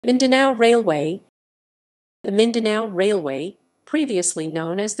Mindanao Railway. The Mindanao Railway, previously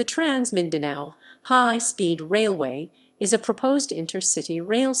known as the Trans-Mindanao High Speed Railway, is a proposed intercity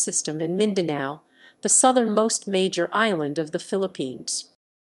rail system in Mindanao, the southernmost major island of the Philippines.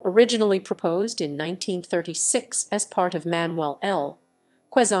 Originally proposed in 1936 as part of Manuel L.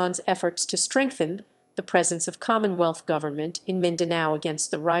 Quezon's efforts to strengthen the presence of Commonwealth government in Mindanao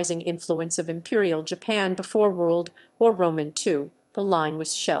against the rising influence of Imperial Japan before World War II, the line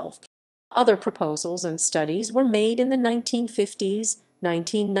was shelved. Other proposals and studies were made in the 1950s,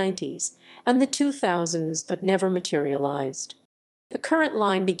 1990s, and the 2000s but never materialized. The current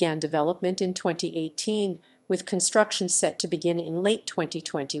line began development in 2018, with construction set to begin in late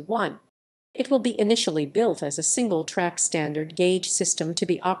 2021. It will be initially built as a single-track standard gauge system to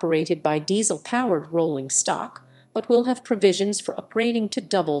be operated by diesel-powered rolling stock, but will have provisions for upgrading to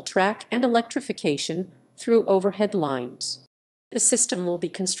double-track and electrification through overhead lines. The system will be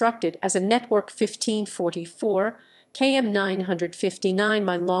constructed as a network 1544 km 959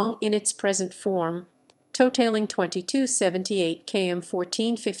 mi long in its present form, totaling 2278 km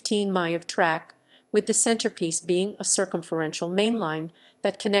 1415 mi of track, with the centerpiece being a circumferential mainline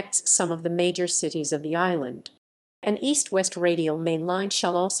that connects some of the major cities of the island. An east-west radial mainline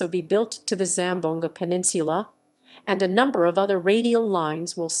shall also be built to the Zamboanga Peninsula, and a number of other radial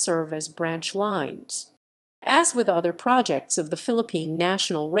lines will serve as branch lines. As with other projects of the Philippine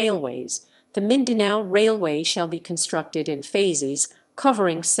National Railways, the Mindanao Railway shall be constructed in phases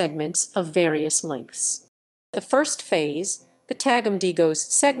covering segments of various lengths. The first phase, the Tagum-Digos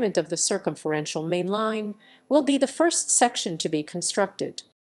segment of the circumferential main line, will be the first section to be constructed.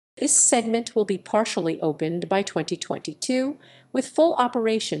 This segment will be partially opened by 2022, with full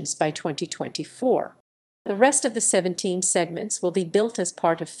operations by 2024. The rest of the 17 segments will be built as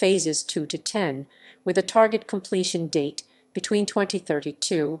part of phases 2 to 10, with a target completion date between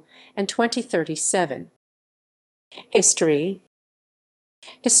 2032 and 2037. History.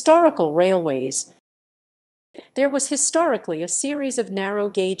 Historical railways. There was historically a series of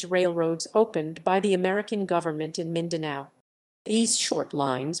narrow-gauge railroads opened by the American government in Mindanao. These short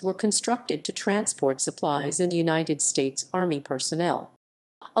lines were constructed to transport supplies and United States Army personnel.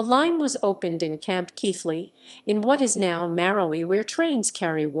 A line was opened in Camp Keithley, in what is now Marrowey, where trains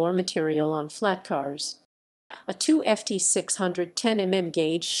carry war material on flat cars. A 2FT 610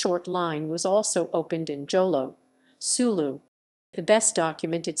 gauge short line was also opened in Jolo, Sulu, the best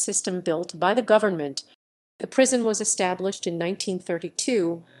documented system built by the government. The prison was established in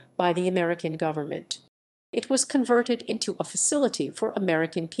 1932 by the American government. It was converted into a facility for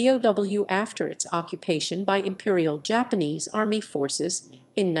American POW after its occupation by Imperial Japanese Army forces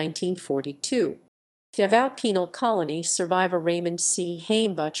in 1942. Davao Penal Colony survivor Raymond C.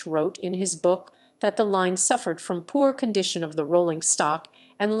 Haimbuch wrote in his book that the line suffered from poor condition of the rolling stock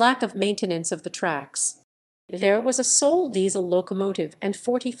and lack of maintenance of the tracks. There was a sole diesel locomotive and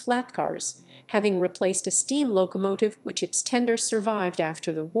 40 flat cars, having replaced a steam locomotive which its tender survived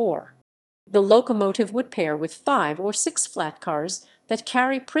after the war. The locomotive would pair with 5 or 6 flat cars that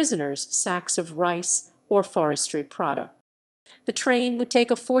carry prisoners' sacks of rice or forestry product. The train would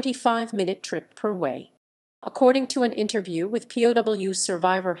take a 45-minute trip per way. According to an interview with POW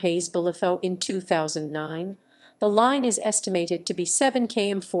survivor Hayes Belitho in 2009, the line is estimated to be 7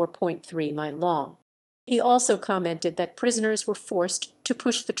 km 4.3 mi long. He also commented that prisoners were forced to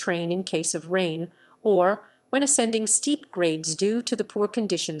push the train in case of rain or when ascending steep grades due to the poor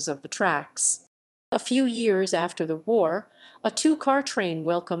conditions of the tracks. A few years after the war, a 2-car train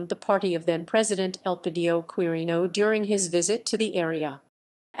welcomed the party of then-President Elpidio Quirino during his visit to the area.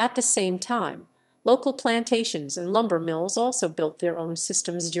 At the same time, local plantations and lumber mills also built their own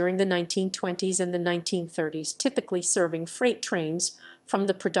systems during the 1920s and the 1930s, typically serving freight trains from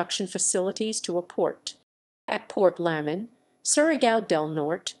the production facilities to a port. At Port Lamon, Surigao del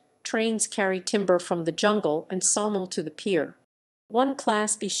Norte, trains carry timber from the jungle and sawmill to the pier. One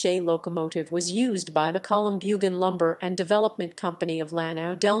Class B Shay locomotive was used by the Columbugan Lumber and Development Company of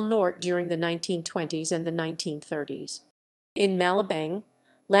Lanao del Norte during the 1920s and the 1930s. In Malabang,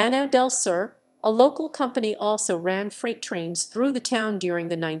 Lanao del Sur, a local company also ran freight trains through the town during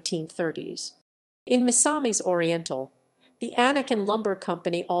the 1930s. In Misamis Oriental, the Anakan Lumber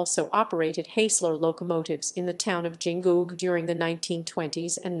Company also operated Haisler locomotives in the town of Jingug during the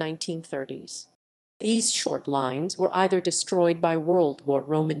 1920s and 1930s. These short lines were either destroyed by World War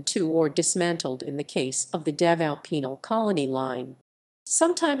II or dismantled in the case of the Davao Penal Colony line.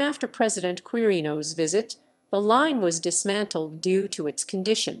 Sometime after President Quirino's visit, the line was dismantled due to its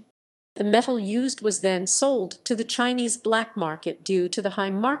condition. The metal used was then sold to the Chinese black market due to the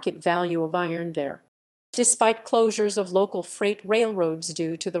high market value of iron there. Despite closures of local freight railroads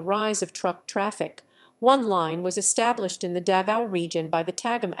due to the rise of truck traffic, one line was established in the Davao region by the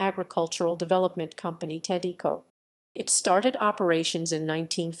Tagum Agricultural Development Company (TEDICO). It started operations in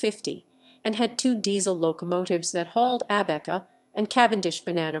 1950 and had two diesel locomotives that hauled Abaca and Cavendish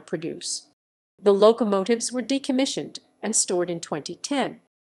banana produce. The locomotives were decommissioned and stored in 2010.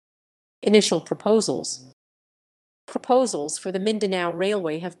 Initial proposals. Proposals for the Mindanao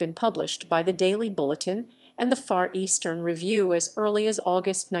Railway have been published by the Daily Bulletin and the Far Eastern Review as early as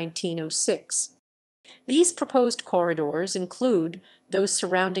August 1906. These proposed corridors include those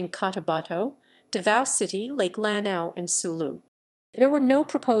surrounding Cotabato, Davao City, Lake Lanao, and Sulu. There were no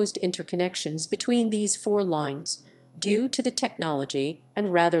proposed interconnections between these four lines due to the technology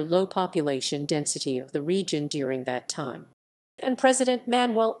and rather low population density of the region during that time. And President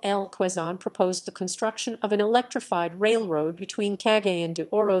Manuel L. Quezon proposed the construction of an electrified railroad between Cagayan de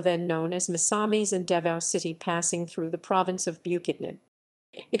Oro, then known as Misamis, and Davao City, passing through the province of Bukidnon.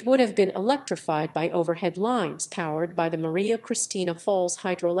 It would have been electrified by overhead lines powered by the Maria Cristina Falls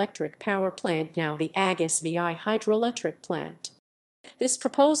Hydroelectric Power Plant, now the Agus VI Hydroelectric Plant. This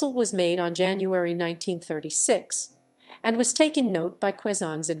proposal was made on January 1936 and was taken note by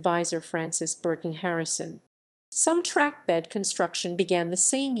Quezon's advisor Francis Burton Harrison. Some trackbed construction began the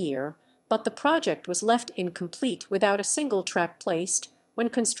same year, but the project was left incomplete without a single track placed when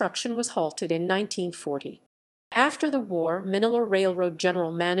construction was halted in 1940. After the war, Manila Railroad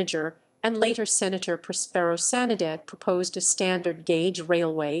General Manager and later Senator Prospero Sanidad proposed a standard gauge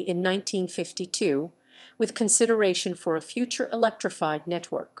railway in 1952, with consideration for a future electrified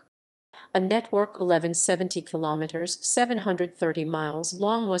network. A network 1170 kilometers, 730 miles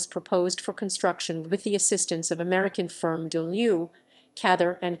long was proposed for construction with the assistance of American firm Duluth,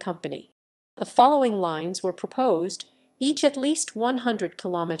 Cather and Company. The following lines were proposed, each at least 100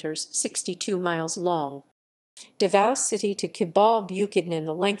 kilometers, 62 miles long. Davao City to Cibao Bukidnon.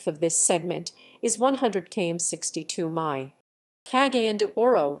 The length of this segment is 100 km 62 mi. Cagayan de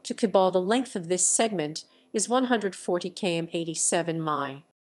Oro to Cibao. The length of this segment is 140 km 87 mi.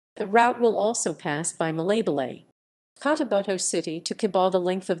 The route will also pass by Malaybalay. Cotabato City to Cibao. The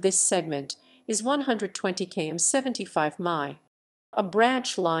length of this segment is 120 km 75 mi. A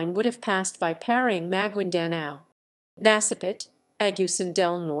branch line would have passed by Parang Maguindanao. Nasipit, Agusan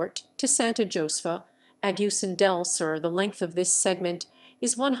del Norte to Santa Josefa, Agusan del Sur. The length of this segment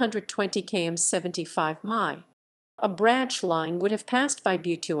is 120 km 75 mi. A branch line would have passed by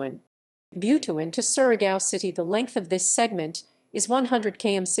Butuan. Butuan to Surigao City. The length of this segment is 100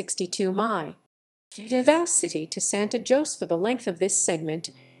 km 62 mi. Davao City to Santa Josefa. The length of this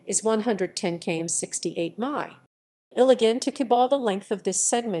segment is 110 km 68 mi. Iligan to Cibao. The length of this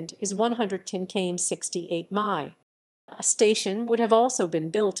segment is 110 km 68 mi. A station would have also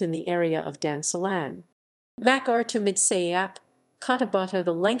been built in the area of Dansalan. Macar to Midsayac, Cotabato.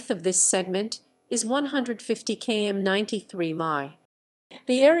 The length of this segment is 150 km 93 mi.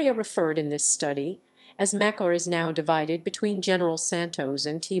 The area referred in this study as Macar is now divided between General Santos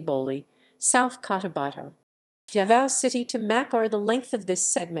and Tiboli, South Cotabato. Davao City to Macar. The length of this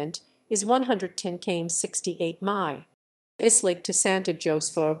segment is 110 km 68 mi. Islig to Santa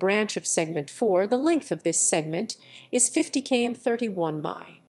Josefa, a branch of segment 4. The length of this segment is 50 km 31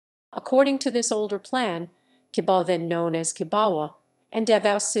 mi. According to this older plan, Cibao, then known as Cibawa, and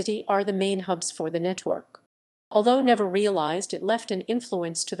Davao City are the main hubs for the network. Although never realized, it left an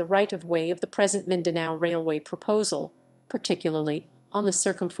influence to the right-of-way of the present Mindanao Railway proposal, particularly on the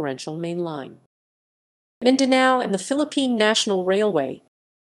circumferential main line. Mindanao and the Philippine National Railway.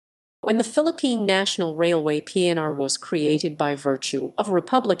 When the Philippine National Railway (PNR) was created by virtue of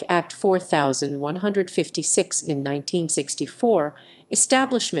Republic Act 4156 in 1964,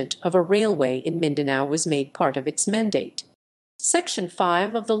 establishment of a railway in Mindanao was made part of its mandate. Section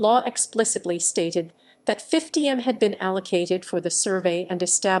 5 of the law explicitly stated that 50M had been allocated for the survey and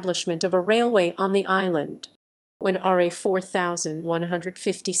establishment of a railway on the island. When RA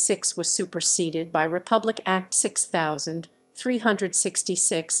 4156 was superseded by Republic Act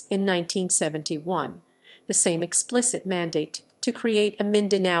 6366 in 1971, the same explicit mandate to create a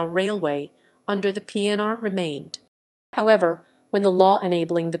Mindanao Railway under the PNR remained. However, when the law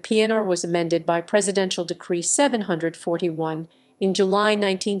enabling the PNR was amended by Presidential Decree 741 in July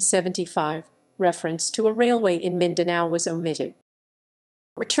 1975, reference to a railway in Mindanao was omitted.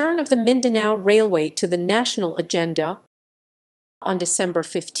 Return of the Mindanao Railway to the national agenda. On December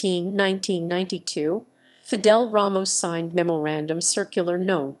 15, 1992, Fidel Ramos signed Memorandum Circular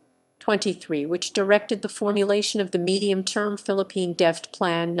No. 23, which directed the formulation of the Medium-Term Philippine DEVT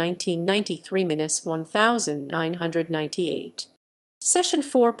Plan 1993-1998. Section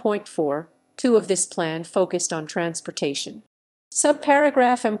 4.4 2 of this plan focused on transportation.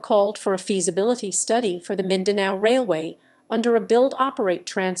 Subparagraph M called for a feasibility study for the Mindanao Railway under a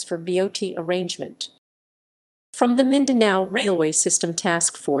build-operate-transfer BOT arrangement. From the Mindanao Railway System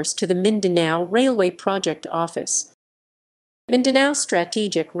Task Force to the Mindanao Railway Project Office. Mindanao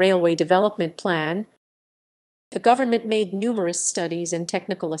Strategic Railway Development Plan. The government made numerous studies and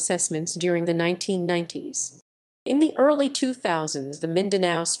technical assessments during the 1990s. In the early 2000s, the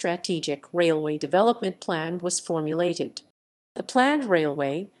Mindanao Strategic Railway Development Plan was formulated. The planned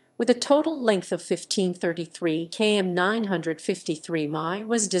railway, with a total length of 1533 km 953 mi,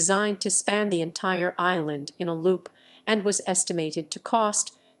 was designed to span the entire island in a loop and was estimated to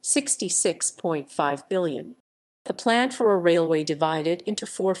cost 66.5 billion. The plan for a railway divided into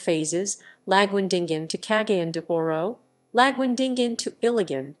 4 phases: Laguindingan to Cagayan de Oro, Laguindingan to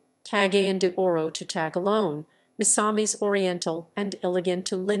Iligan, Cagayan de Oro to Tagoloan, Misamis Oriental, and Iligan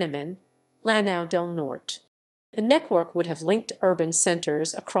to Linamon, Lanao del Norte. The network would have linked urban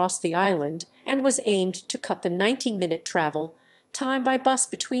centers across the island and was aimed to cut the 90-minute travel time by bus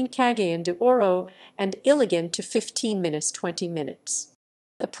between Cagayan de Oro and Iligan to 15 minutes 20 minutes.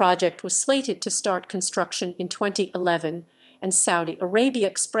 The project was slated to start construction in 2011, and Saudi Arabia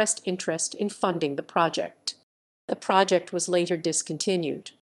expressed interest in funding the project. The project was later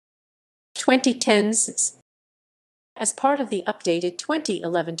discontinued. 2010s. As part of the updated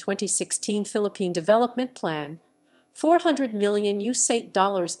 2011-2016 Philippine Development Plan, 400 million US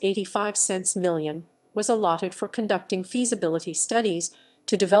 $85 million was allotted for conducting feasibility studies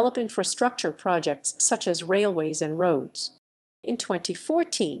to develop infrastructure projects such as railways and roads. In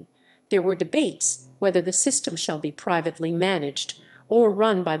 2014, there were debates whether the system shall be privately managed or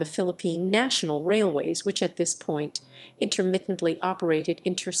run by the Philippine National Railways, which at this point intermittently operated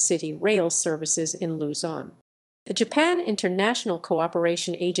intercity rail services in Luzon. The Japan International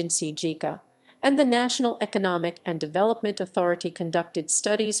Cooperation Agency (JICA) and the National Economic and Development Authority conducted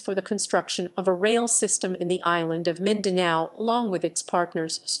studies for the construction of a rail system in the island of Mindanao along with its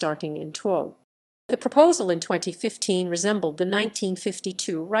partners starting in Tuo. The proposal in 2015 resembled the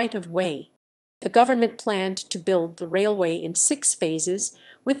 1952 right-of-way. The government planned to build the railway in 6 phases,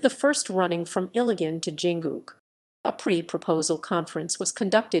 with the first running from Iligan to Jingug. A pre-proposal conference was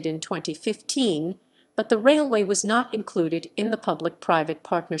conducted in 2015, but the railway was not included in the public-private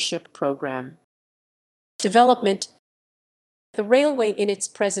partnership program. Development. The railway in its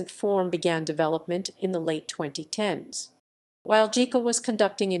present form began development in the late 2010s. While JICA was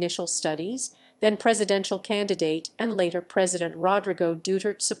conducting initial studies, then presidential candidate and later President Rodrigo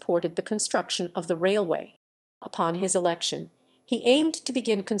Duterte supported the construction of the railway. Upon his election, he aimed to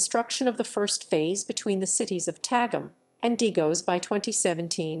begin construction of the first phase between the cities of Tagum and Digos by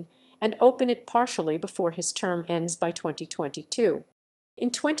 2017 and open it partially before his term ends by 2022.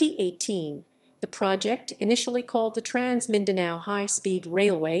 In 2018, the project, initially called the Trans-Mindanao High Speed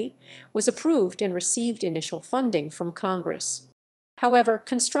Railway, was approved and received initial funding from Congress. However,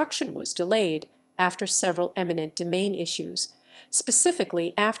 construction was delayed after several eminent domain issues,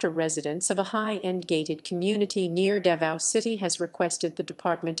 specifically after residents of a high-end gated community near Davao City has requested the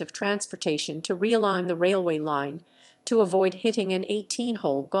Department of Transportation to realign the railway line to avoid hitting an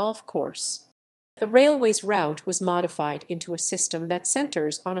 18-hole golf course. The railway's route was modified into a system that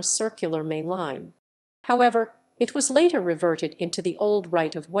centers on a circular main line. However, it was later reverted into the old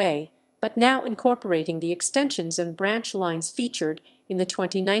right-of-way, but now incorporating the extensions and branch lines featured in the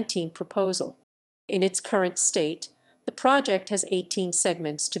 2019 proposal. In its current state, the project has 18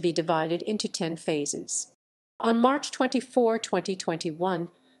 segments to be divided into 10 phases. On March 24, 2021,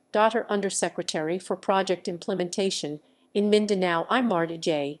 Daughter Undersecretary for Project Implementation in Mindanao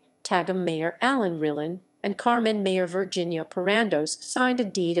IMARDA Tagum Mayor Alan Rillan and Carmen Mayor Virginia Parandos signed a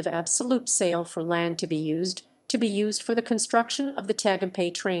deed of absolute sale for land to be used for the construction of the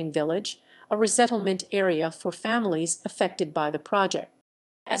Tagumpay Train Village, a resettlement area for families affected by the project.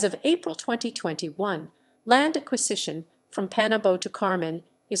 As of April 2021, land acquisition from Panabo to Carmen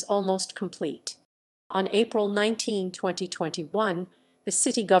is almost complete. On April 19, 2021, the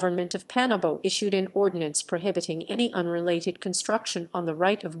city government of Panabo issued an ordinance prohibiting any unrelated construction on the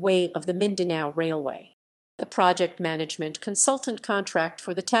right-of-way of the Mindanao Railway. The project management consultant contract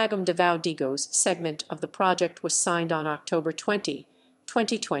for the Tagum-Davao Digos segment of the project was signed on October 20,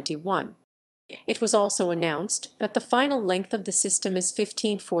 2021. It was also announced that the final length of the system is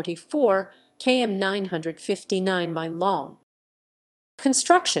 1544 km 959 mi long.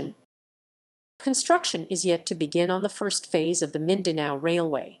 Construction. Construction is yet to begin on the first phase of the Mindanao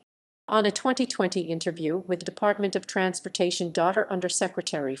Railway. On a 2020 interview with Department of Transportation Daughter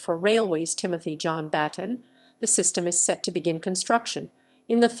Undersecretary for Railways Timothy John Batten, the system is set to begin construction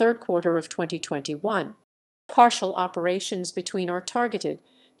in the third quarter of 2021. Partial operations between are targeted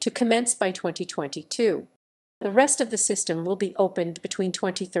to commence by 2022. The rest of the system will be opened between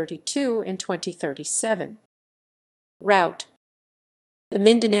 2032 and 2037. Route. The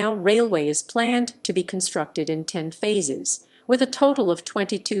Mindanao Railway is planned to be constructed in 10 phases, with a total of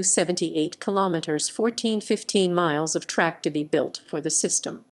 2278 kilometers 1415 miles of track to be built for the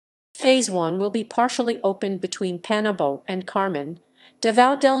system. Phase 1 will be partially opened between Panabo and Carmen,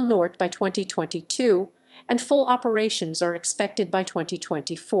 Davao del Norte by 2022, and full operations are expected by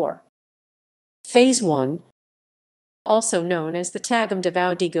 2024. Phase 1, also known as the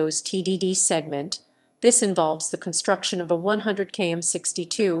Tagum-Davao-Digos TDD segment, this involves the construction of a 100 km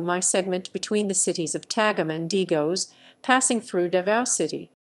 62 mi segment between the cities of Tagum and Digos, passing through Davao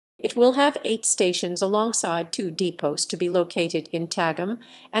City. It will have 8 stations alongside 2 depots to be located in Tagum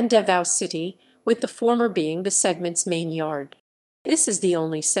and Davao City, with the former being the segment's main yard. This is the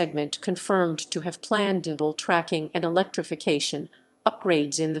only segment confirmed to have planned dual tracking and electrification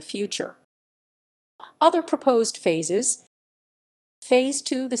upgrades in the future. Other proposed phases. Phase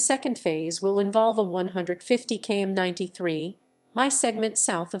 2, the second phase, will involve a 150 km 93 mi segment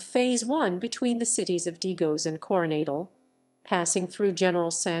south of Phase 1 between the cities of Digos and Coronadal, passing through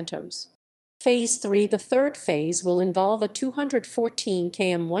General Santos. Phase 3, the third phase, will involve a 214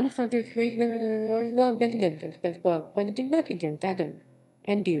 km 100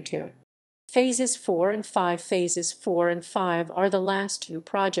 and Buto. Phases 4 and 5. Phases 4 and 5 are the last 2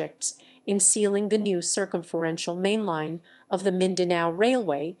 projects in sealing the new circumferential mainline of the Mindanao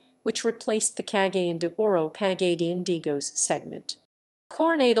Railway, which replaced the Cagayan de Oro Pagadian Digos segment.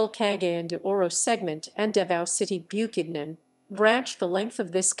 Coronadal Cagayan de Oro segment and Davao City Bukidnon branch. The length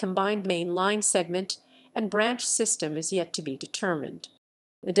of this combined main line segment and branch system is yet to be determined.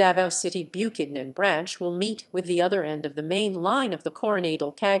 The Davao City Bukidnon branch will meet with the other end of the main line of the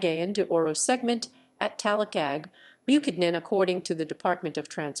Coronadal Cagayan de Oro segment at Talakag, Bukidnon, according to the Department of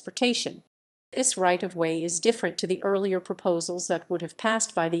Transportation. This right-of-way is different to the earlier proposals that would have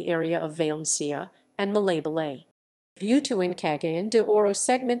passed by the area of Valencia and Malaybalay. Butuan Cagayan de Oro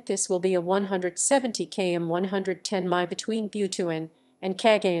segment. This will be a 170 km 110 mi between Butuan and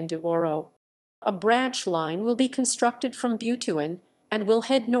Cagayan de Oro. A branch line will be constructed from Butuan and will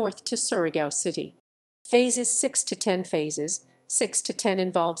head north to Surigao City. Phases 6 to 10. Phases 6 to 10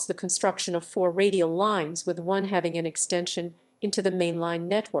 involves the construction of 4 radial lines, with one having an extension into the mainline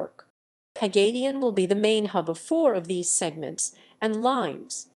network. Pagadian will be the main hub of 4 of these segments and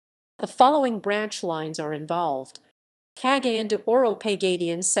lines. The following branch lines are involved. Cagayan de Oro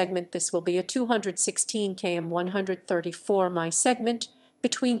Pagadian segment. This will be a 216 km 134 mi segment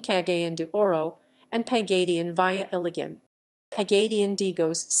between Cagayan de Oro and Pagadian via Iligan. Pagadian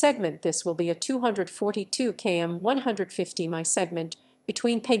Digos segment. This will be a 242 km 150 mi segment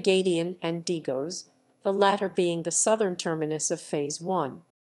between Pagadian and Digos, the latter being the southern terminus of Phase 1.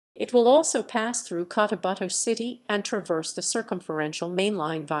 It will also pass through Cotabato City and traverse the circumferential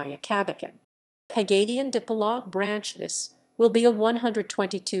mainline via Cabacan. Pagadian Dipolog branch. This will be a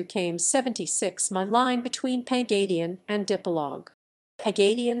 122 km 76 mi line between Pagadian and Dipolog.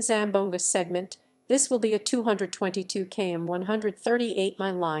 Pagadian Zamboanga segment. This will be a 222 km 138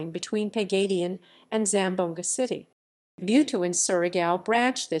 mi line between Pagadian and Zamboanga City. Butuan Surigao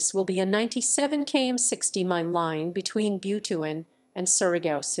branch. This will be a 97 km 60 mi line between Butuan and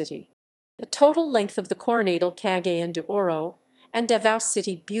Surigao City. The total length of the Coronadal Cagayan de Oro and Davao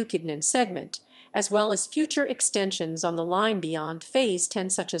City Bukidnon segment, as well as future extensions on the line beyond Phase 10,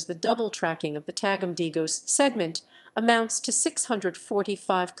 such as the double tracking of the Tagum-Digos segment, amounts to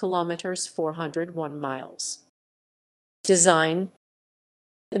 645 kilometers 401 miles. Design.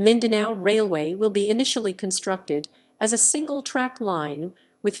 The Mindanao Railway will be initially constructed as a single-track line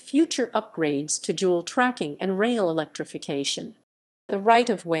with future upgrades to dual tracking and rail electrification. The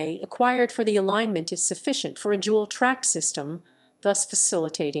right-of-way acquired for the alignment is sufficient for a dual-track system, thus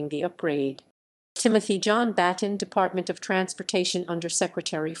facilitating the upgrade. Timothy John Batten, Department of Transportation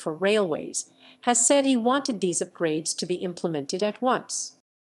Undersecretary for Railways, has said he wanted these upgrades to be implemented at once.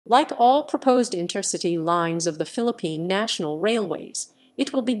 Like all proposed intercity lines of the Philippine National Railways,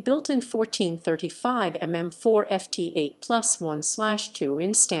 it will be built in 1435 mm 4 FT8+1/2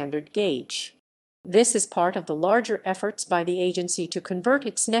 in standard gauge. This is part of the larger efforts by the agency to convert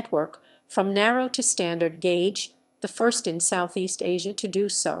its network from narrow to standard gauge, the first in Southeast Asia to do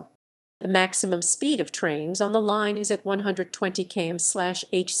so. The maximum speed of trains on the line is at 120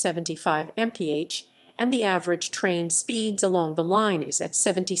 km/h 75 mph, and the average train speeds along the line is at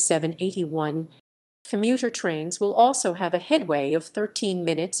 77-81. Commuter trains will also have a headway of 13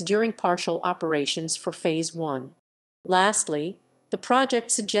 minutes during partial operations for Phase 1. Lastly, The project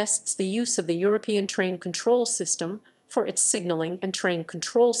suggests the use of the European train control system for its signaling and train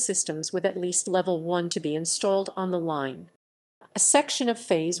control systems, with at least level 1 to be installed on the line. A section of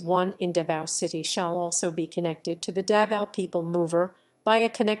Phase 1 in Davao City shall also be connected to the Davao People Mover by a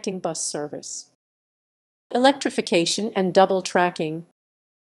connecting bus service. Electrification and double tracking.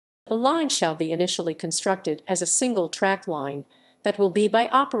 The line shall be initially constructed as a single-track line that will be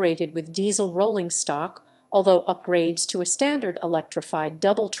operated with diesel rolling stock, although upgrades to a standard electrified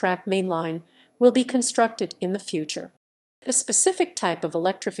double-track mainline will be constructed in the future. The specific type of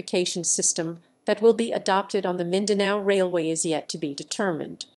electrification system that will be adopted on the Mindanao Railway is yet to be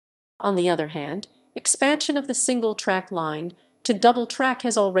determined. On the other hand, expansion of the single-track line to double-track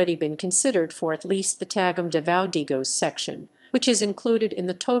has already been considered for at least the Tagum-Davao-Digos section, which is included in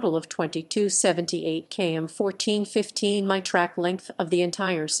the total of 2278 km 1415 mi track length of the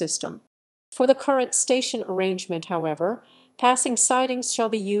entire system. For the current station arrangement, however, passing sidings shall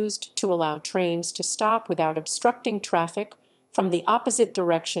be used to allow trains to stop without obstructing traffic from the opposite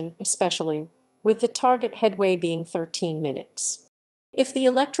direction, especially with the target headway being 13 minutes. If the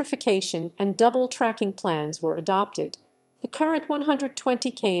electrification and double tracking plans were adopted, the current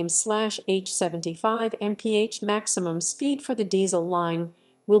 120 km/h 75 mph maximum speed for the diesel line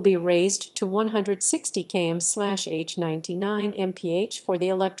will be raised to 160 km/h 99 mph for the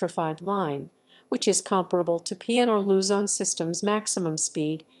electrified line, which is comparable to PNR Luzon system's maximum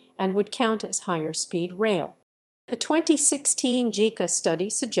speed and would count as higher speed rail. The 2016 JICA study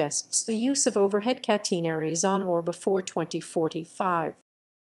suggests the use of overhead catenaries on or before 2045.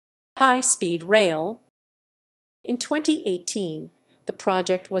 High-speed rail. In 2018, the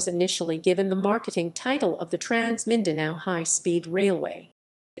project was initially given the marketing title of the Trans-Mindanao High Speed Railway.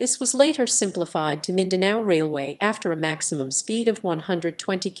 This was later simplified to Mindanao Railway after a maximum speed of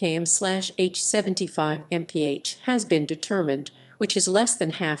 120 km/h 75 mph has been determined, which is less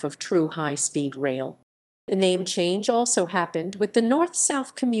than half of true high-speed rail. The name change also happened with the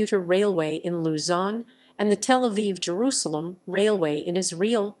North-South Commuter Railway in Luzon and the Tel Aviv-Jerusalem Railway in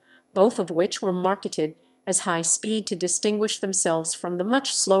Israel, both of which were marketed as high speed to distinguish themselves from the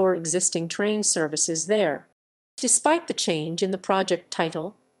much slower existing train services there. Despite the change in the project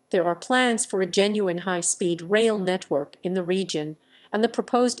title, there are plans for a genuine high-speed rail network in the region, and the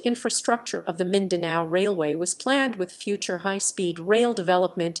proposed infrastructure of the Mindanao Railway was planned with future high-speed rail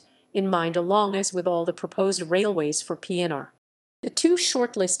development in mind, along as with all the proposed railways for PNR. The two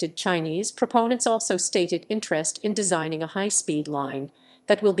shortlisted Chinese proponents also stated interest in designing a high-speed line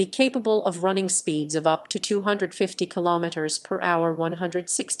that will be capable of running speeds of up to 250 km per hour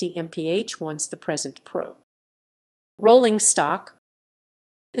 160 mph once the present rolling stock.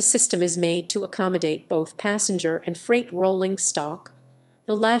 The system is made to accommodate both passenger and freight rolling stock,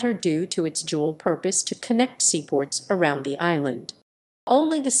 the latter due to its dual purpose to connect seaports around the island.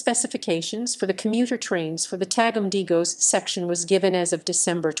 Only the specifications for the commuter trains for the Tagum-Digos section was given as of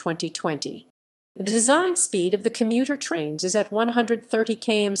December 2020. The design speed of the commuter trains is at 130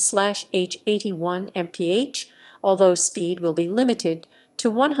 km/h 81 mph, although speed will be limited to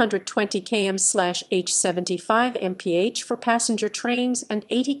 120 km/h 75 mph for passenger trains and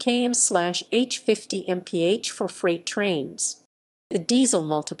 80 km/h 50 mph for freight trains. The diesel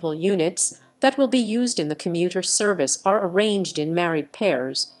multiple units that will be used in the commuter service are arranged in married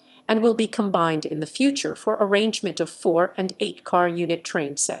pairs and will be combined in the future for arrangement of 4 and 8 car unit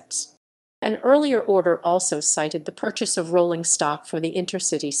train sets. An earlier order also cited the purchase of rolling stock for the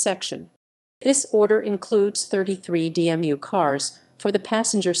intercity section. This order includes 33 DMU cars for the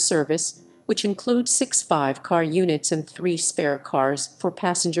passenger service, which includes 6 5-car units and 3 spare cars for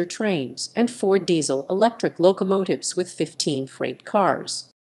passenger trains, and 4 diesel-electric locomotives with 15 freight cars.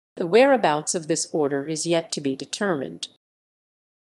 The whereabouts of this order is yet to be determined.